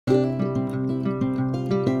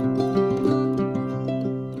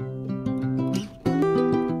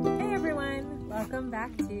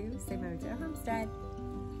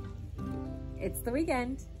the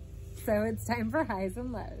weekend, so it's time for highs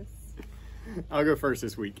and lows. I'll go first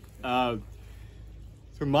this week. So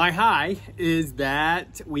my high is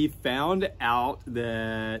that we found out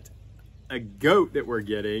that a goat that we're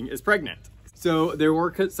getting is pregnant. So there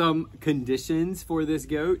were some conditions for this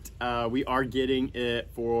goat. We are getting it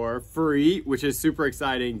for free, which is super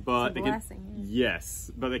exciting. But it's a blessing.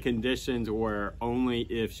 Yes, but the conditions were only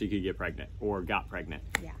if she could get pregnant or got pregnant.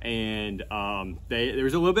 Yeah. And there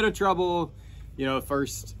was a little bit of trouble. You know, the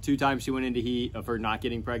first 2 times she went into heat of her not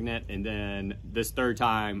getting pregnant, and then this 3rd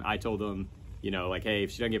time I told them, you know, like, hey,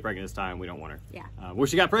 if she doesn't get pregnant this time, we don't want her. Yeah. Well,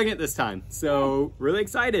 she got pregnant this time, so really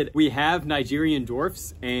excited. We have Nigerian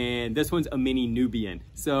dwarfs, and this one's a mini Nubian.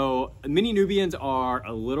 So mini Nubians are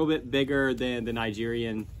a little bit bigger than the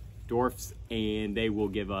Nigerian dwarfs, and they will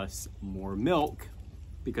give us more milk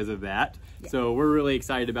because of that. Yeah. So we're really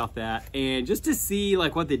excited about that, and just to see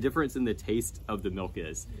like what the difference in the taste of the milk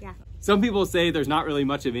is. Yeah. Some people say there's not really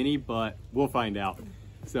much of any, but we'll find out.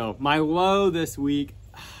 So my low this week,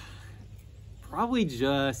 probably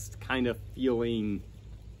just kind of feeling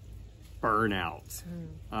burnout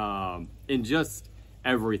in just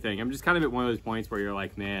everything. I'm just kind of at one of those points where you're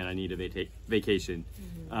like, man, I need a vacation.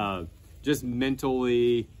 Just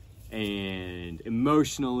mentally and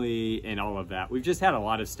emotionally and all of that. We've just had a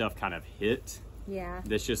lot of stuff kind of hit. Yeah.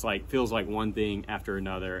 That's just like, feels like one thing after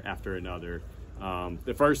another after another.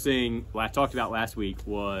 The first thing I talked about last week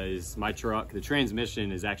was my truck. The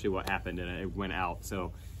transmission is actually what happened, and it went out.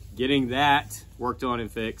 So getting that worked on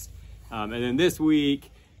and fixed. And then this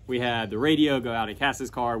week we had the radio go out in Cass's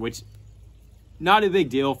car, which not a big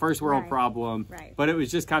deal, first world problem, but it was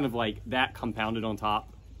just kind of like that compounded on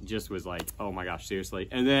top, just was like, oh my gosh, seriously.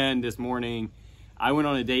 And then this morning I went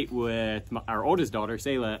on a date with our oldest daughter,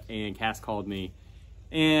 Selah, and Cass called me,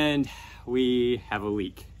 and we have a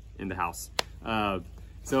leak in the house.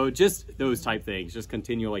 So just those type things, just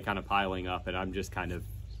continually kind of piling up, and I'm just kind of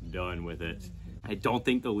done with it. I don't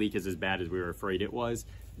think the leak is as bad as we were afraid it was,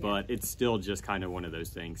 but it's still just kind of one of those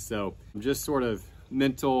things. So just sort of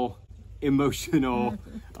mental, emotional,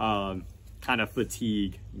 kind of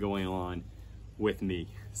fatigue going on with me.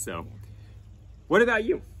 So what about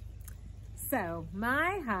you? So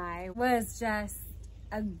my high was just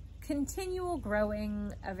a continual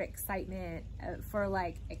growing of excitement for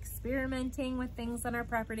like experimenting with things on our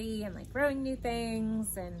property and like growing new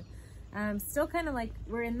things, and still kind of like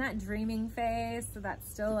we're in that dreaming phase, so that's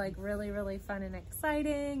still like really fun and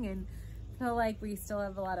exciting, and feel like we still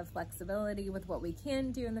have a lot of flexibility with what we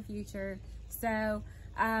can do in the future. So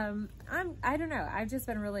I don't know, I've just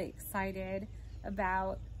been really excited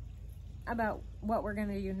about what we're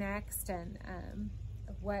gonna do next, and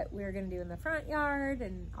what we're gonna do in the front yard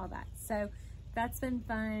and all that. So that's been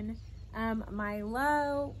fun. My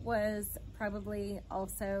low was probably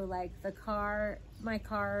also like my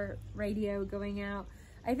car radio going out.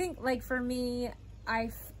 I think like for me,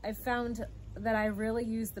 I've found that I really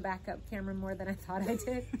use the backup camera more than I thought I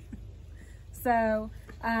did. So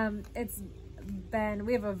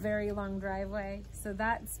we have a very long driveway, so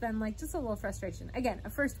that's been like just a little frustration. Again,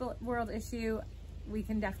 a first world issue, we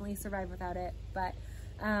can definitely survive without it, but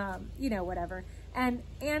you know, whatever. And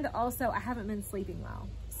also I haven't been sleeping well.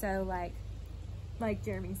 So like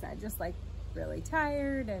Jeremy said, just like really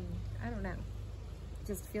tired, and I don't know,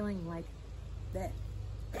 just feeling like that.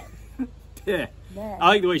 Yeah. I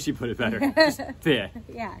like the way she put it better. Just, yeah.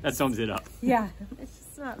 That sums it up. Yeah. It's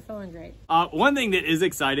just not feeling great. One thing that is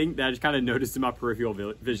exciting that I just kind of noticed in my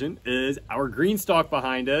peripheral vision is our green stalk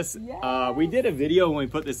behind us. Yes. We did a video when we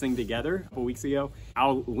put this thing together a couple weeks ago.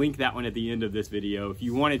 I'll link that one at the end of this video if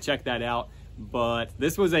you want to check that out. But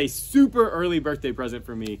this was a super early birthday present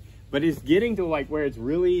for me, but it's getting to like where it's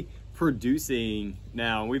really producing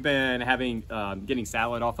now. We've been having getting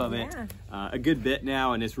salad off of it a good bit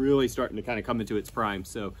now, and it's really starting to kind of come into its prime,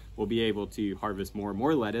 so we'll be able to harvest more and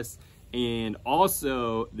more lettuce. And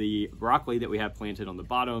also the broccoli that we have planted on the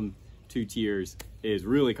bottom 2 tiers is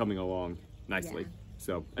really coming along nicely.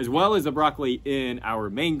 So as well as the broccoli in our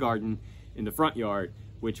main garden in the front yard,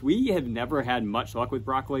 which we have never had much luck with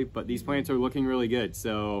broccoli, but these plants are looking really good.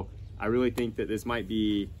 So I really think that this might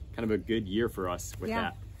be kind of a good year for us with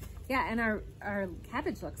that. Yeah, and our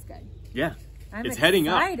cabbage looks good. Yeah, it's heading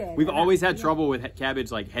up. We've always had trouble with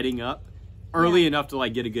cabbage like heading up early enough to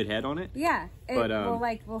like get a good head on it. Yeah, but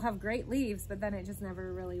we'll have great leaves, but then it just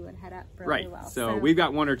never really would head up really well. So we've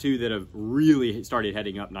got 1 or 2 that have really started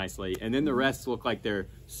heading up nicely, and then the rest look like they're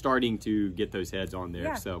starting to get those heads on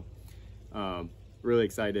there. So really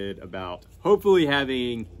excited about hopefully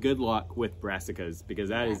having good luck with brassicas, because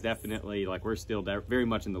that is definitely like we're still very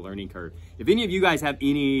much in the learning curve. If any of you guys have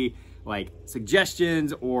any like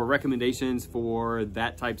suggestions or recommendations for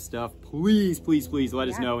that type of stuff, please let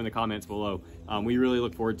us know in the comments below. We really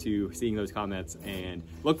look forward to seeing those comments and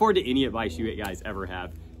look forward to any advice you guys ever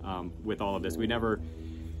have with all of this. We never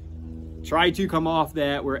try to come off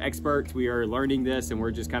that we're experts. We are learning this and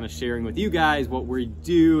we're just kind of sharing with you guys what we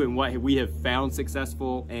do and what we have found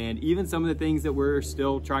successful, and even some of the things that we're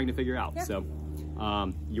still trying to figure out. So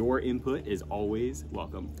your input is always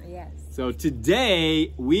welcome. Yes. So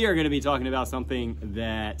today we are going to be talking about something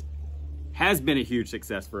that has been a huge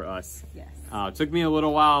success for us. Yes. It took me a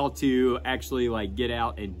little while to actually like get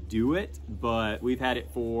out and do it, but we've had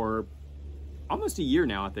it for almost a year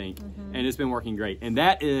now, I think, and it's been working great. And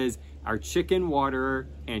that is our chicken waterer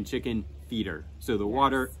and chicken feeder. So the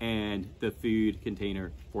water and the food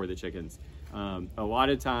container for the chickens. A lot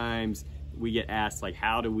of times we get asked like,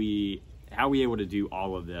 how are we able to do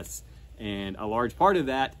all of this? And a large part of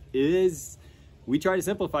that is we try to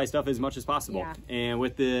simplify stuff as much as possible. And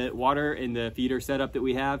with the water and the feeder setup that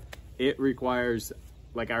we have, it requires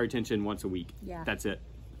like our attention once a week. That's it.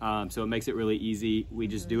 So it makes it really easy. We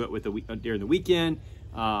just do it with during the weekend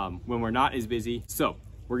when we're not as busy. So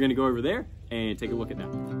we're gonna go over there and take a look at that.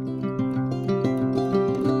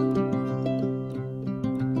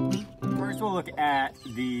 First we'll look at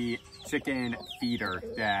the chicken feeder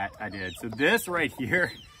that I did. So this right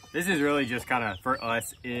here, this is really just kind of for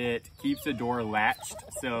us, it keeps the door latched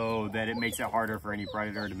so that it makes it harder for any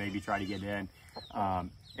predator to maybe try to get in.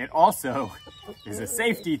 It also is a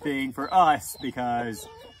safety thing for us because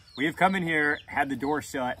we have come in here, had the door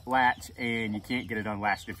shut, latch, and you can't get it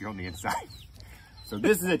unlatched if you're on the inside. So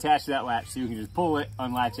this is attached to that latch, so you can just pull it,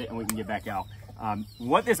 unlatch it, and we can get back out.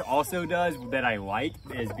 What this also does that I like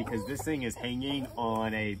is because this thing is hanging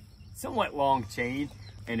on a somewhat long chain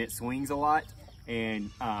and it swings a lot and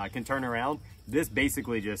can turn around. This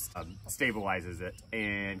basically just stabilizes it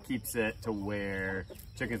and keeps it to where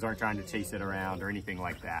chickens aren't trying to chase it around or anything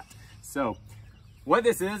like that. So what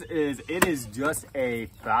this is it is just a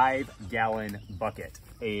 5-gallon bucket,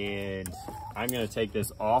 and I'm gonna take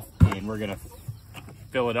this off and we're gonna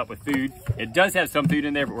fill it up with food. It does have some food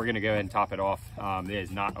in there, but we're gonna go ahead and top it off. It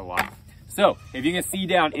is not a lot. So if you can see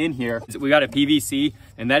down in here, we got a PVC,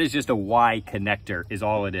 and that is just a Y connector is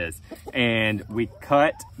all it is. And we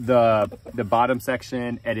cut the bottom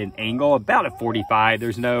section at an angle, about a 45.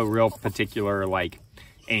 There's no real particular like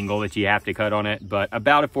angle that you have to cut on it, but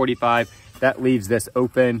about a 45. That leaves this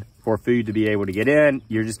open for food to be able to get in.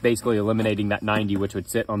 You're just basically eliminating that 90, which would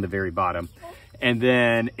sit on the very bottom. And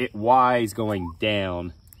then it Y's going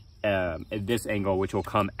down at this angle, which will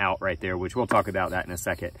come out right there, which we'll talk about that in a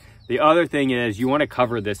second. The other thing is you want to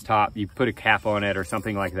cover this top. You put a cap on it or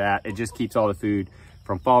something like that. It just keeps all the food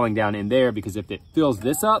from falling down in there, because if it fills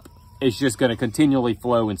this up, it's just going to continually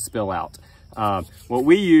flow and spill out. What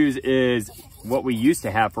we use is what we used to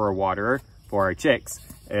have for a waterer for our chicks.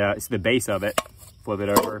 It's the base of it. Flip it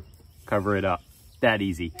over, cover it up. That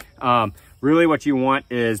easy. Really what you want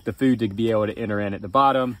is the food to be able to enter in at the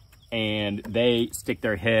bottom, and they stick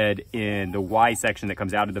their head in the Y section that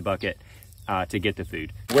comes out of the bucket to get the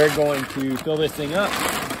food. We're going to fill this thing up.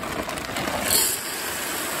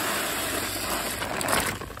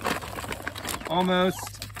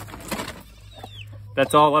 Almost.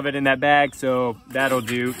 That's all of it in that bag, so that'll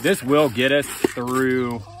do. This will get us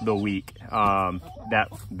through the week,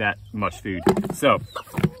 that much food. So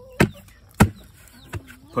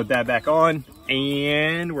put that back on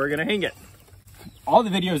and we're gonna hang it. All the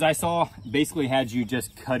videos I saw basically had you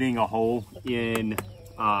just cutting a hole in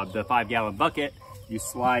the 5-gallon bucket. You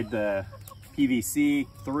slide the PVC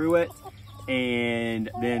through it and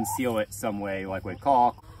then seal it some way, like with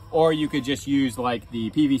caulk, or you could just use like the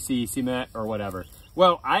PVC cement or whatever.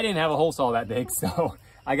 Well, I didn't have a hole saw that big, so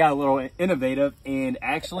I got a little innovative and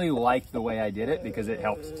actually liked the way I did it because it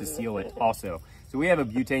helps to seal it also. So we have a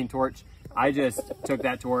butane torch. I just took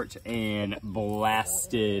that torch and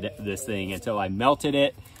blasted this thing until I melted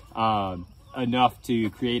it enough to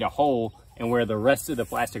create a hole, and where the rest of the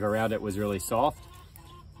plastic around it was really soft.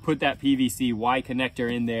 Put that PVC Y connector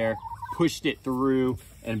in there, pushed it through,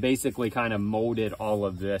 and basically kind of molded all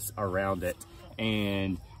of this around it.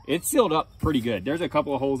 And it sealed up pretty good. There's a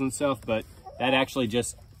couple of holes and stuff, but that actually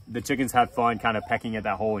just, the chickens had fun kind of pecking at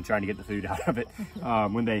that hole and trying to get the food out of it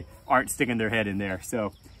when they aren't sticking their head in there.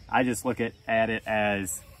 So I just look at it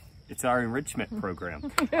as it's our enrichment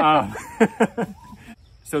program.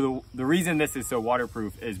 So the reason this is so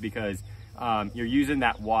waterproof is because you're using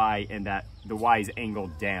that Y, and that the Y is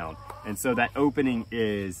angled down. And so that opening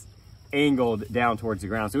is angled down towards the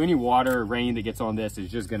ground. So any water, rain that gets on this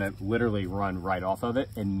is just gonna literally run right off of it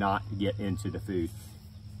and not get into the food.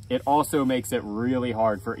 it also makes it really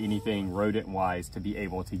hard for anything rodent-wise to be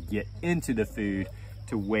able to get into the food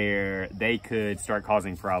to where they could start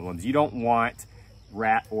causing problems. You don't want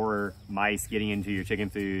rat or mice getting into your chicken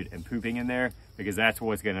food and pooping in there, because that's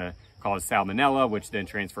what's gonna cause salmonella, which then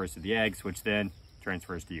transfers to the eggs, which then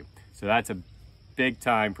transfers to you. So that's a big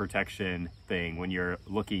time protection thing when you're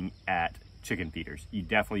looking at chicken feeders. You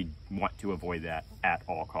definitely want to avoid that at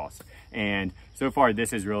all costs. And so far, this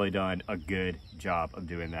has really done a good job of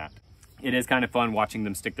doing that. It is kind of fun watching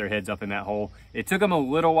them stick their heads up in that hole. It took them a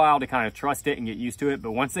little while to kind of trust it and get used to it,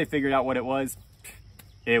 but once they figured out what it was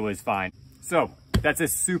fine. So that's a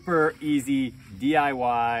super easy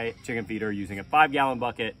DIY chicken feeder using a 5-gallon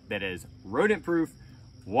bucket that is rodent proof,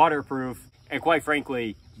 waterproof, and quite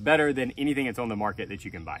frankly, better than anything that's on the market that you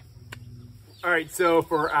can buy. All right, so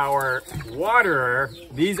for our waterer,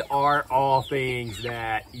 these are all things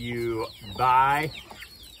that you buy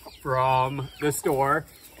from the store,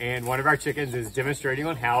 and one of our chickens is demonstrating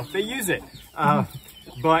on how they use it.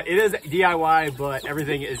 But it is DIY, but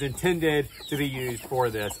everything is intended to be used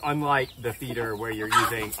for this, unlike the feeder where you're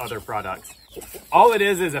using other products. All it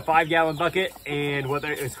is a 5-gallon bucket and what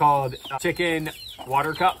is called chicken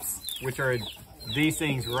water cups, which are these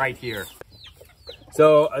things right here.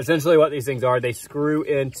 So essentially what these things are, they screw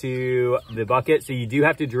into the bucket. So you do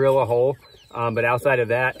have to drill a hole, but outside of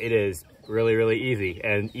that, it is really, really easy.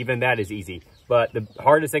 And even that is easy. But the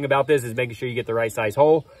hardest thing about this is making sure you get the right size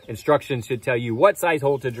hole. Instructions should tell you what size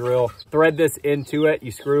hole to drill. Thread this into it,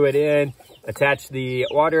 you screw it in, attach the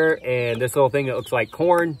water, and this little thing that looks like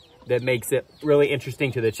corn that makes it really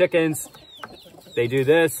interesting to the chickens. They do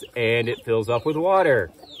this and it fills up with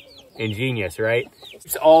water. Ingenious, right?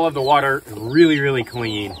 It's all of the water really, really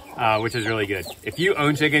clean, which is really good. If you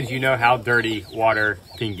own chickens, you know how dirty water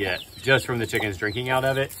can get just from the chickens drinking out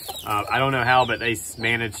of it. I don't know how, but they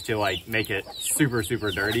managed to like make it super, super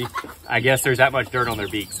dirty. I guess there's that much dirt on their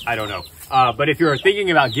beaks. I don't know. But if you're thinking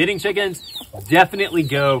about getting chickens, definitely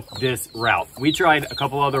go this route. We tried a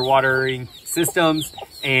couple other watering systems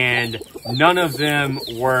and none of them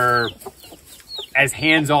were as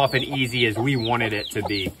hands-off and easy as we wanted it to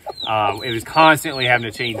be. It was constantly having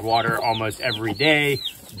to change water almost every day,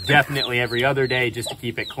 definitely every other day, just to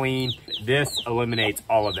keep it clean. This eliminates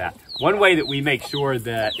all of that. One way that we make sure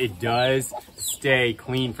that it does stay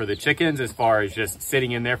clean for the chickens as far as just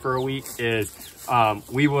sitting in there for a week is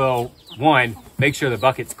we will, one, make sure the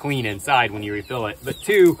bucket's clean inside when you refill it, but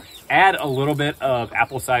two, add a little bit of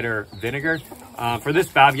apple cider vinegar. For this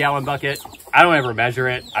 5-gallon bucket, I don't ever measure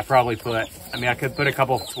it. I could put a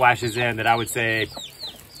couple splashes in that I would say,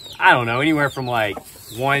 I don't know, anywhere from like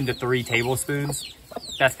 1 to 3 tablespoons.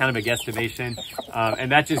 That's kind of a guesstimation.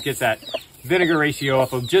 And that just gets that vinegar ratio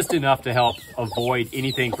up of just enough to help avoid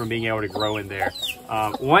anything from being able to grow in there.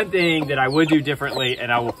 One thing that I would do differently,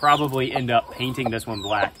 and I will probably end up painting this one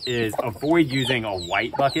black, is avoid using a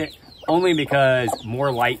white bucket, only because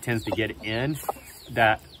more light tends to get in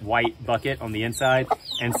that white bucket on the inside.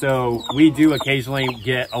 And so we do occasionally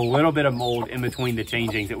get a little bit of mold in between the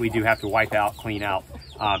changings that we do have to wipe out, clean out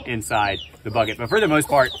inside the bucket. But for the most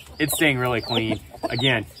part, it's staying really clean.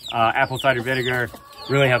 Again, apple cider vinegar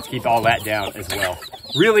really helps keep all that down as well.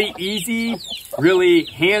 Really easy, really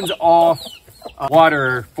hands-off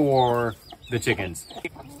water for the chickens.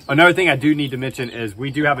 Another thing I do need to mention is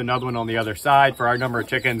we do have another one on the other side. For our number of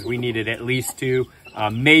chickens, we needed at least 2.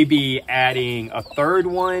 Maybe adding a 3rd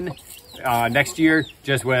one next year,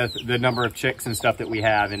 just with the number of chicks and stuff that we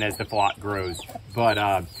have and as the flock grows.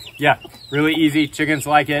 But yeah, really easy. Chickens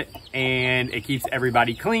like it, and it keeps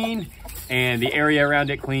everybody clean, and the area around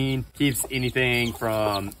it clean, keeps anything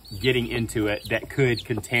from getting into it that could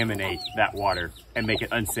contaminate that water and make it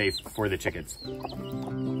unsafe for the chickens.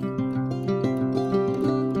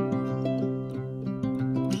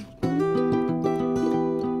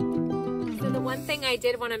 I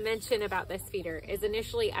did want to mention about this feeder is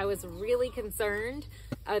initially I was really concerned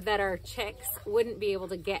that our chicks wouldn't be able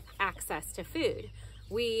to get access to food.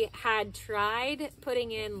 We had tried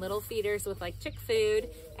putting in little feeders with like chick food,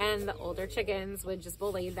 and the older chickens would just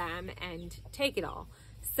bully them and take it all.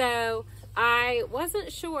 So I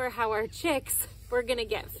wasn't sure how our chicks were gonna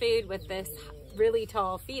get food with this really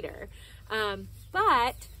tall feeder.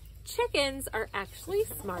 But chickens are actually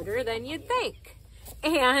smarter than you'd think.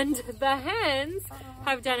 And the hens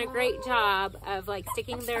have done a great job of like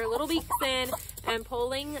sticking their little beaks in and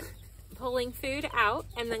pulling food out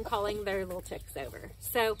and then calling their little chicks over.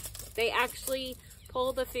 So they actually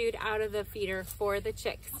pull the food out of the feeder for the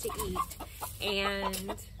chicks to eat.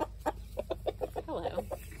 And hello.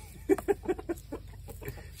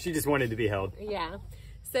 She just wanted to be held. Yeah.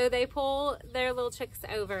 So they pull their little chicks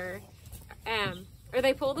over. or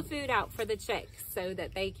they pull the food out for the chicks so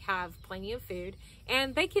that they have plenty of food,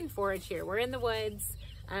 and they can forage here. We're in the woods.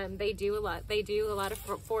 They do a lot of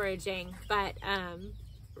foraging, but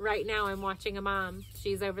right now I'm watching a mom.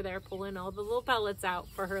 She's over there pulling all the little pellets out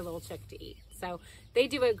for her little chick to eat. So they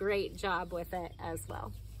do a great job with it as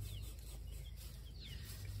well.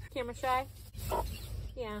 Camera shy?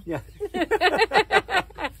 Yeah. Yeah.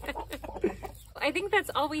 I think that's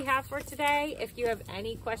all we have for today. If you have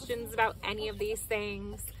any questions about any of these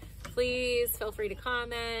things, please feel free to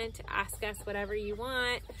comment, ask us whatever you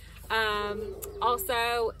want.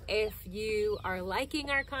 Also, if you are liking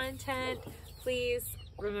our content, please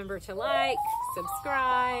remember to like,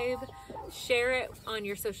 subscribe, share it on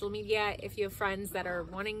your social media. If you have friends that are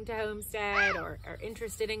wanting to homestead or are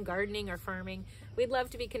interested in gardening or farming, we'd love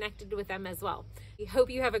to be connected with them as well. We hope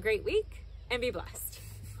you have a great week and be blessed.